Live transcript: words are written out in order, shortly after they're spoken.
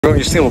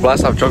You're seeing a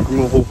blast off junk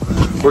removal.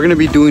 We're gonna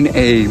be doing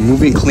a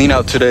moving clean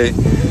out today.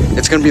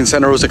 It's gonna be in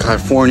Santa Rosa,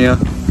 California.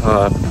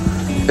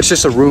 It's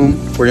just a room.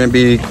 We're gonna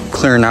be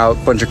clearing out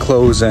a bunch of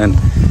clothes and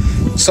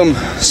some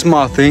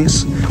small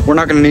things. We're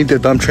not gonna need the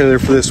dump trailer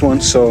for this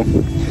one, so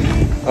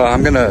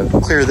I'm gonna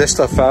clear this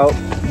stuff out.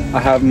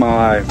 I have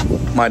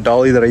my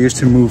dolly that I use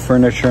to move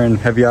furniture and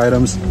heavy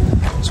items,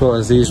 as well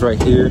as these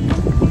right here.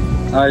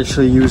 I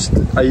used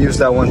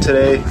that one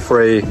today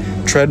for a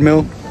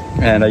treadmill,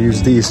 and I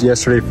used these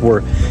yesterday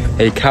for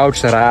a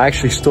couch that I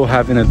actually still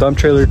have in a dump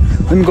trailer.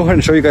 Let me go ahead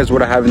and show you guys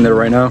what I have in there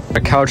right now. A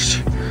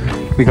couch,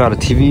 we got a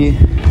TV,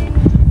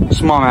 a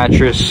small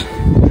mattress,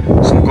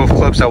 some golf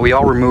clubs that we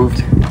all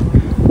removed.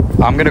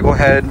 I'm gonna go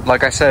ahead,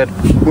 like I said,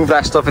 move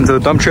that stuff into the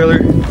dump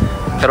trailer,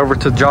 head over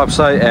to the job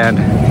site and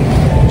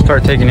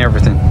start taking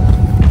everything.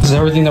 This is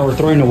everything that we're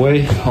throwing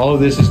away. All of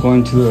this is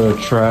going to the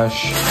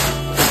trash.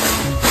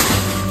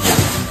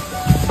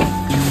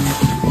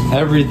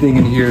 Everything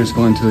in here is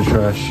going to the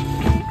trash.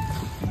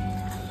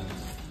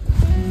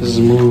 This is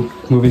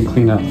moving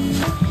clean out.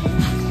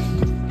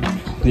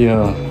 The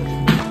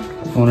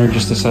owner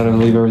just decided to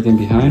leave everything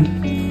behind.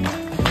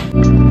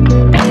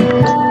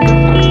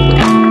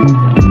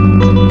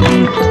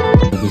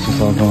 This is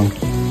all gone.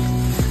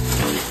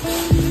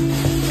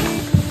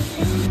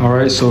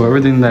 Alright, so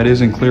everything that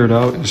isn't cleared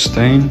out is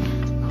staying.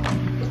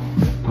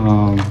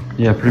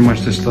 Yeah, pretty much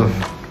this stuff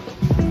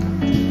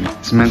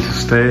is meant to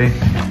stay.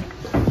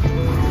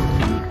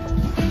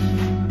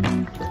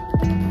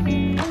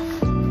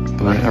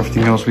 But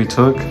everything else we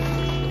took,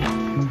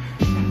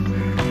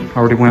 I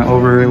already went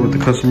over it with the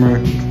customer,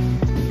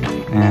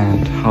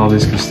 and all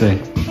this can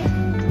stay.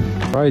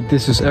 All right,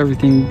 this is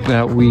everything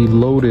that we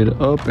loaded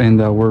up and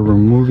that we're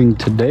removing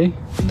today.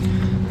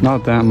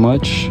 Not that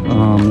much,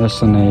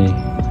 less than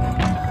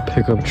a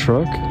pickup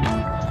truck,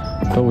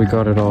 but we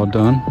got it all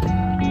done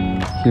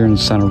here in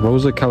Santa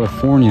Rosa,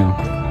 California.